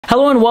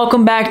Hello and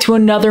welcome back to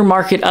another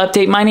market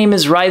update. My name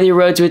is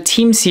Rhodes with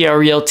Team CR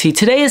Realty.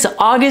 Today is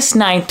August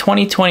 9th,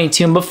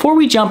 2022. And before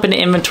we jump into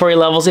inventory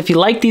levels, if you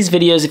like these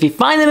videos, if you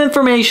find them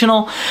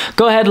informational,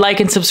 go ahead, like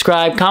and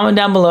subscribe. Comment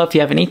down below if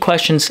you have any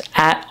questions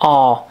at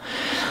all.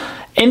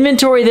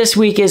 Inventory this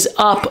week is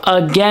up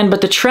again,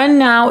 but the trend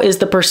now is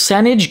the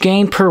percentage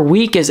gain per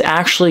week is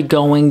actually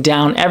going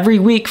down every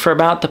week for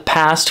about the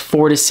past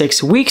 4 to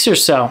 6 weeks or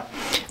so.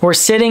 We're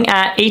sitting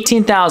at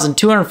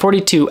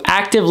 18,242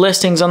 active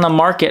listings on the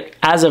market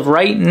as of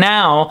right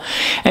now,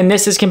 and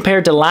this is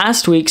compared to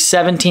last week's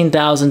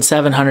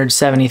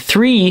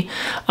 17,773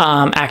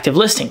 active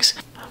listings.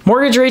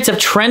 Mortgage rates have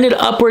trended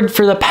upward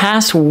for the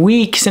past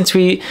week since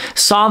we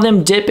saw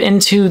them dip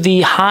into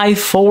the high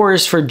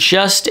 4s for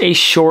just a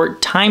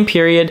short time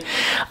period.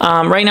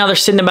 Right now they're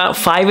sitting about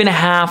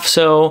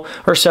 5.5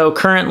 or so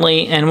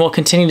currently, and we'll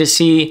continue to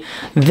see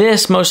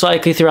this most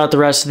likely throughout the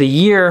rest of the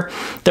year.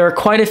 There are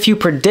quite a few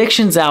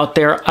predictions out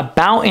there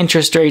about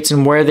interest rates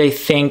and where they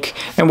think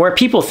and where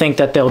people think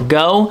that they'll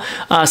go.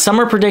 Some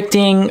are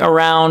predicting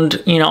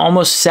around,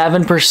 almost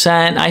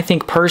 7%. I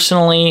think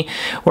personally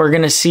we're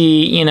going to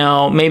see,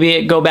 maybe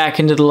it go back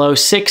into the low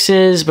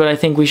 6s, but I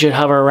think we should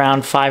hover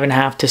around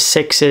 5.5 to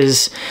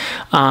 6s,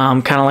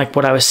 kind of like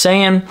what I was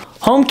saying.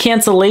 Home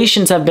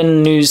cancellations have been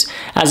in the news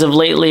as of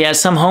lately, as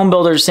some home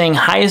builders saying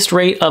highest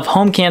rate of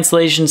home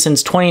cancellations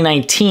since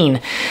 2019.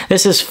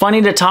 This is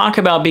funny to talk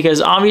about because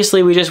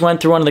obviously we just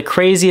went through one of the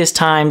craziest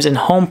times in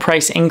home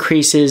price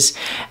increases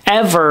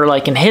ever,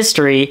 like in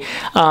history,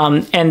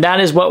 and that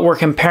is what we're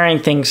comparing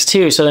things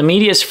to. So the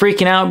media is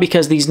freaking out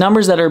because these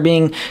numbers that are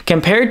being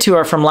compared to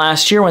are from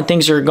last year when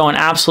things are going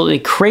absolutely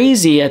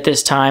crazy at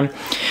this time.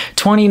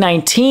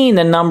 2019,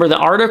 the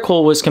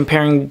article was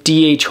comparing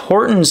D.H.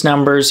 Horton's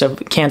numbers of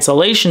cancellations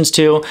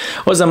to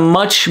was a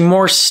much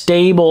more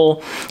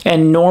stable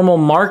and normal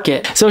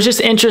market. So it's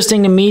just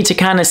interesting to me to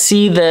kind of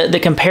see the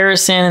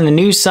comparison and the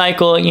news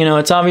cycle.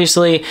 It's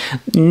obviously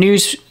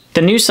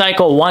the news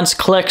cycle wants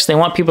clicks. They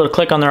want people to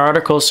click on their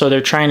articles, so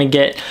they're trying to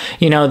get,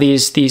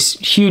 these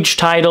huge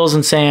titles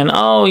and saying,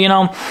 oh,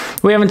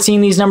 we haven't seen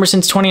these numbers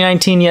since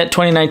 2019 yet.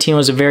 2019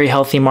 was a very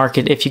healthy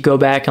market. If you go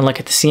back and look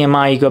at the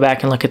CMI, you go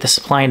back and look at the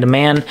supply and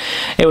demand,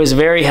 it was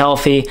very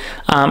healthy.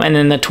 And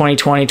then the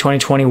 2020,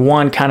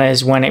 2021 kind of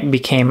is when it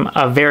became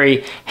a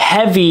very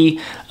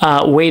heavy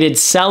weighted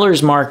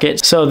sellers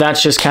market. So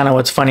that's just kind of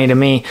what's funny to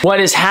me.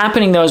 What is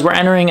happening though is we're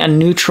entering a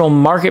neutral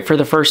market for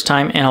the first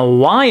time in a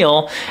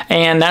while,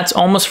 and that's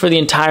almost for the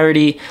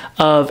entirety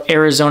of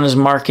Arizona's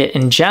market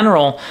in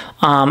general.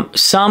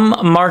 Some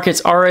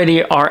markets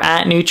already are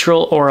at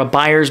neutral or a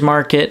buyer's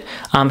market.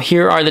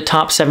 Here are the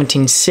top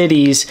 17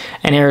 cities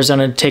in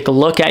Arizona to take a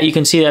look at. You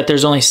can see that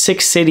there's only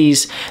 6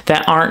 cities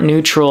that aren't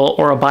neutral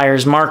or a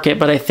buyer's market,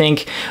 but I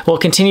think we'll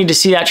continue to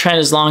see that trend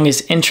as long as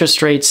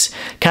interest rates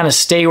kind of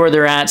stay where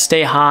they're at,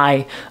 stay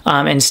high,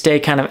 and stay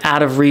kind of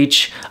out of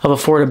reach of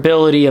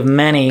affordability of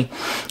many.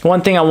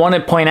 One thing I want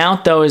to point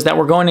out though is that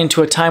we're going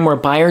into a time where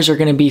buyers are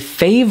going to be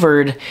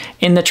favored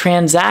in the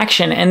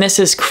transaction, and this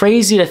is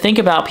crazy to think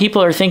about.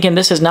 People are thinking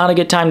this is not a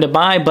good time to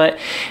buy, but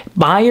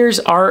buyers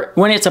are,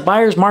 when it's a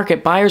buyer's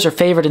market, buyers are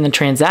favored in the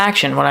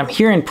transaction. What I'm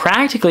hearing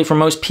practically from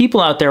most people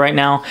out there right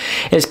now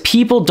is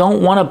people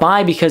don't want to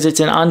buy because it's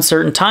an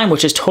uncertain time,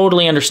 which is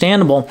totally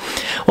understandable.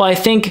 Well, I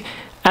think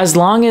as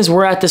long as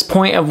we're at this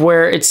point of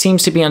where it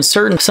seems to be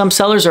uncertain, some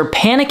sellers are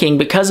panicking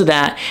because of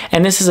that,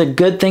 and this is a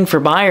good thing for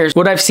buyers.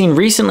 What I've seen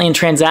recently in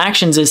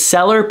transactions is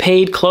seller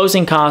paid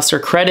closing costs or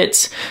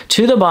credits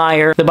to the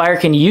buyer. The buyer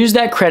can use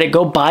that credit,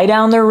 go buy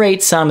down their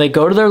rate some. They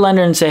go to their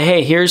lender and say,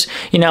 hey, here's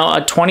a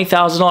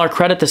 $20,000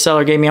 credit the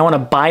seller gave me. I want to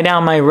buy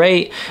down my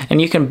rate,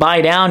 and you can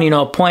buy down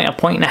a point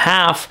and a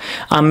half,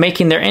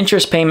 making their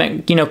interest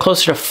payment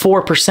closer to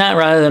 4%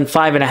 rather than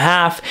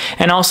 5.5%,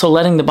 and also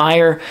letting the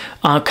buyer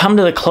come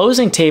to the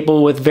closing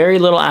table with very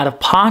little out of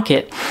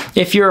pocket.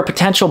 If you're a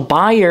potential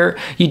buyer,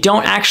 you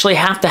don't actually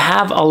have to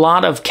have a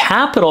lot of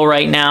capital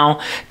right now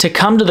to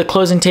come to the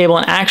closing table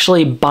and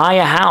actually buy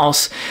a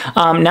house.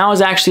 Now is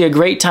actually a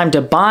great time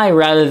to buy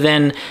rather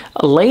than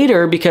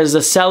later because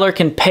the seller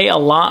can pay a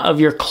lot of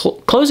your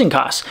closing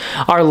costs.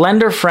 Our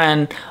lender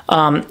friend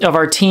of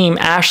our team,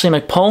 Ashley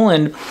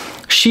McPoland,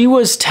 she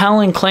was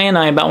telling Clay and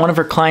I about one of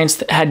her clients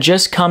that had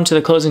just come to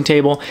the closing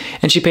table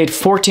and she paid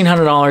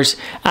 $1,400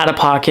 out of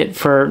pocket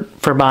for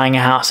buying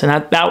a house. And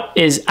that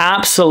is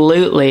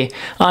absolutely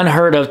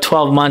unheard of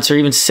 12 months or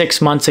even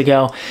 6 months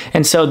ago.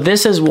 And so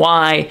this is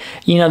why,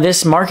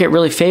 this market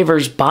really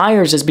favors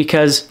buyers, is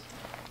because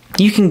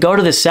you can go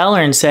to the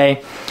seller and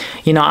say,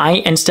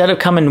 instead of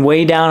coming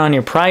way down on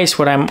your price,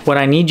 what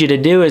I need you to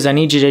do is I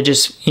need you to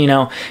just,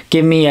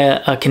 give me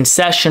a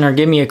concession or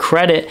give me a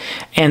credit,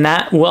 and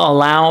that will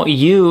allow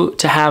you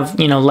to have,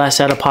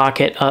 less out of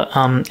pocket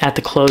at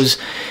close,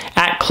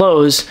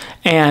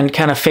 and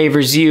kind of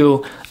favors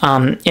you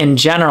in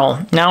general.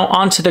 Now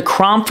onto the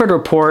Cromford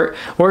report,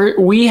 where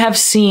we have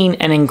seen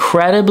an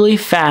incredibly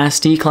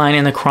fast decline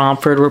in the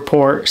Cromford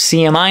report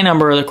CMI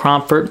number, or the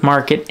Cromford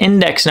market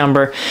index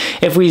number.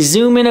 If we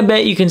zoom in a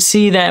bit, you can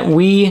see that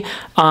we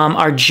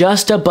are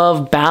just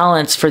above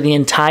balance for the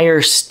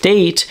entire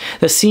state.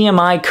 The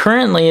CMI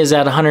currently is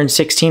at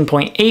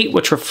 116.8,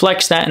 which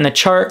reflects that in the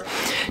chart,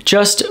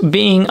 just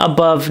being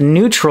above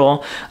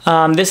neutral.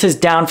 This is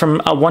down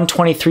from a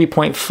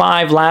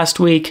 123.5 last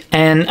week.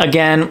 And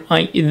again,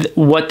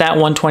 what that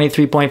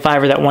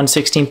 123.5 or that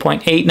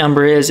 116.8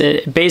 number is,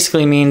 it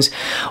basically means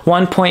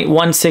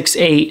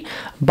 1.168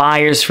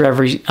 buyers for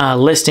every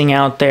listing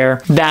out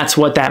there. That's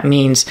what that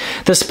means.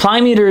 The supply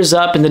meter is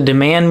up and the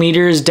demand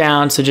meter is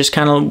down, so just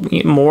kind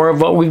of more of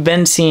what we've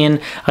been seeing.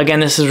 Again,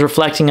 this is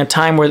reflecting a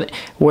time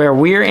where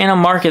we're in a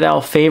market that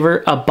will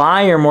favor a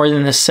buyer more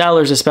than the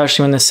sellers,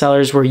 especially when the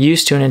sellers were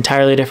used to an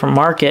entirely different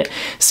market.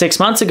 6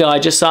 months ago, I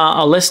just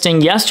saw a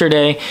listing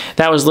yesterday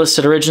that was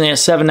listed originally at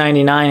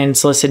 $799 and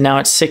it's listed now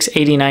at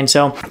 $689.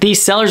 So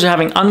these sellers are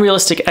having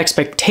unrealistic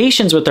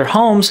expectations with their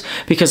homes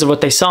because of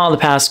what they saw the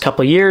past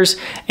couple of years,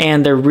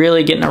 and they're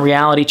really getting a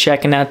reality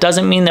check. And that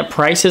doesn't mean that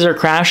prices are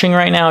crashing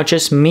right now. It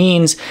just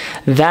means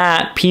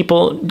that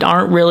people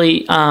aren't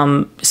really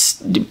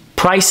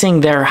pricing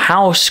their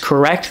house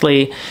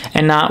correctly,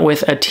 and not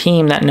with a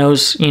team that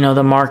knows,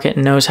 the market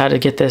and knows how to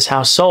get this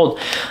house sold.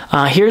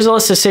 Here's a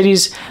list of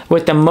cities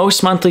with the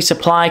most monthly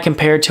supply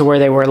compared to where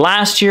they were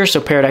last year.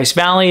 So Paradise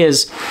Valley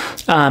is,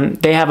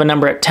 they have a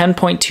number at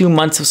 10.2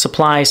 months of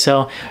supply.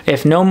 So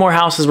if no more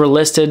houses were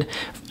listed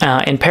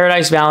in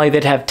Paradise Valley,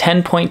 they'd have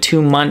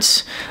 10.2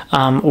 months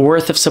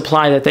worth of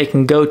supply that they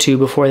can go to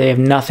before they have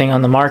nothing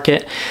on the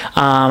market.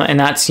 And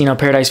that's,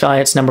 Paradise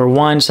Valley, it's number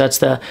 1. So that's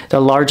the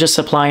largest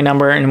supply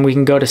number. And we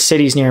can go to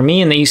cities near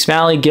me in the East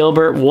Valley.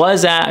 Gilbert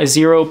was at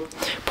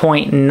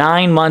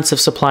 0.9 months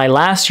of supply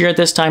last year at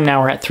this time.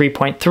 Now we're at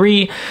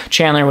 3.3.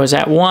 Chandler was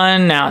at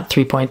 1, now at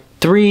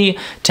 3.3.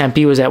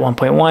 Tempe was at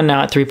 1.1,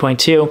 now at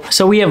 3.2.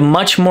 So we have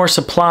much more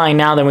supply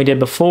now than we did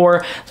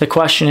before. The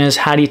question is,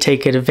 how do you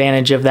take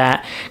advantage of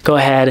that? Go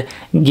ahead,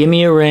 give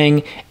me a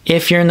ring.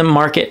 If you're in the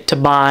market to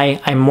buy,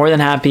 I'm more than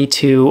happy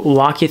to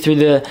walk you through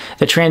the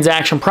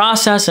transaction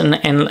process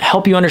and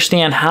help you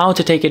understand how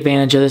to take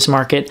advantage of this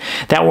market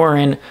that we're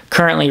in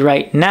currently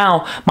right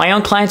now. My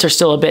own clients are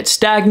still a bit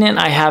stagnant.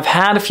 I have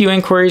had a few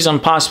inquiries on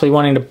possibly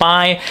wanting to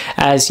buy,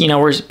 as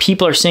where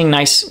people are seeing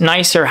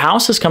nicer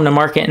houses come to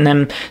market and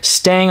then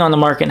staying on the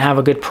market and have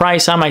a good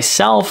price. I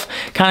myself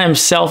kind of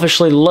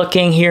selfishly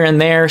looking here and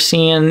there,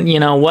 seeing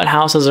what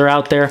houses are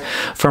out there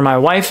for my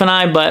wife and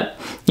I, but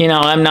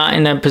I'm not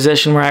in a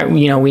position where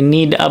we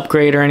need to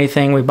upgrade or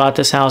anything. We bought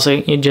this house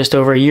just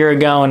over a year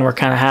ago and we're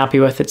kind of happy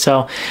with it.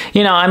 So,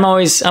 I'm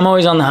always on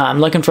the hunt. I'm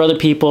looking for other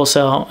people,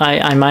 so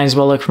I might as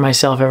well look for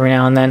myself every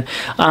now and then.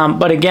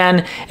 But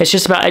again, it's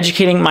just about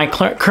educating my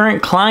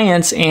current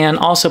clients and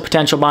also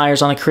potential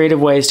buyers on the creative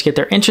ways to get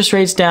their interest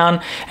rates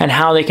down and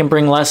how they can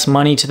bring less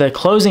money to the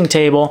closing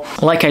table.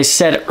 Like I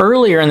said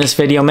earlier in this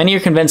video, many are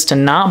convinced to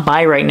not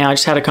buy right now. I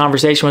just had a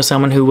conversation with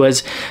someone who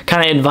was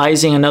kind of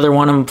advising another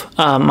one of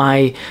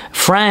my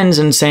friends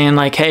and saying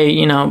like,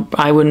 hey,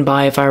 I wouldn't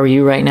buy if I were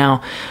you right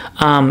now.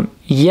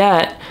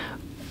 Yet,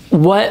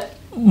 what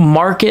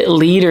market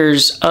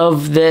leaders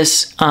of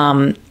this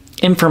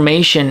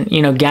information,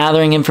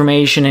 gathering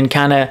information and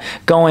kind of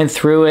going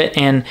through it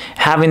and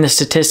having the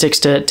statistics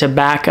to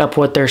back up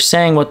what they're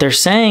saying. What they're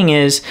saying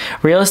is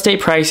real estate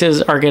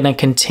prices are going to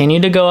continue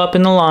to go up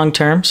in the long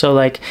term. So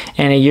like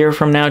in a year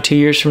from now, 2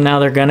 years from now,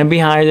 they're going to be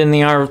higher than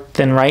they are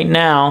right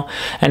now.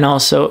 And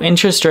also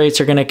interest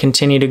rates are going to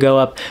continue to go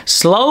up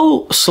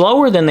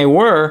slower than they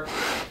were.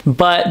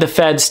 But the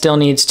Fed still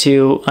needs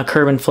to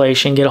curb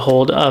inflation, get a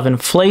hold of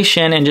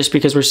inflation. And just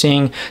because we're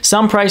seeing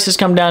some prices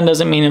come down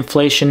doesn't mean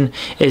inflation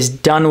is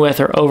done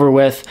with or over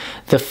with.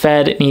 The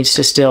Fed needs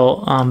to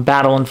still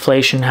battle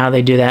inflation. How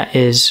they do that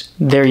is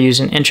they're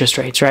using interest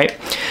rates, right?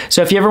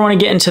 So if you ever want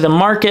to get into the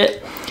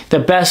market, the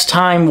best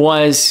time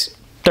was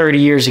 30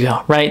 years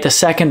ago, right? The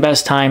second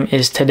best time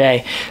is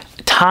today.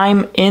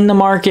 Time in the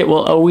market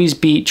will always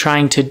beat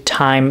trying to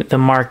time the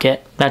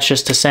market. That's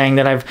just a saying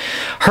that I've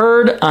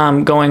heard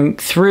going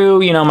through,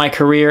 my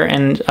career,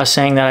 and a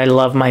saying that I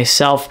love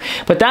myself.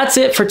 But that's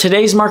it for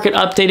today's market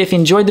update. If you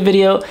enjoyed the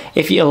video,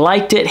 if you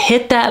liked it,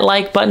 hit that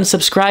like button,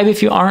 subscribe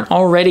if you aren't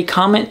already,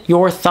 comment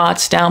your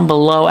thoughts down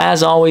below.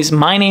 As always,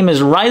 my name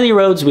is Riley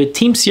Rhodes with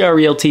Team CR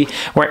Realty,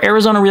 where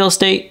Arizona real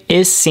estate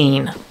is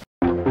seen.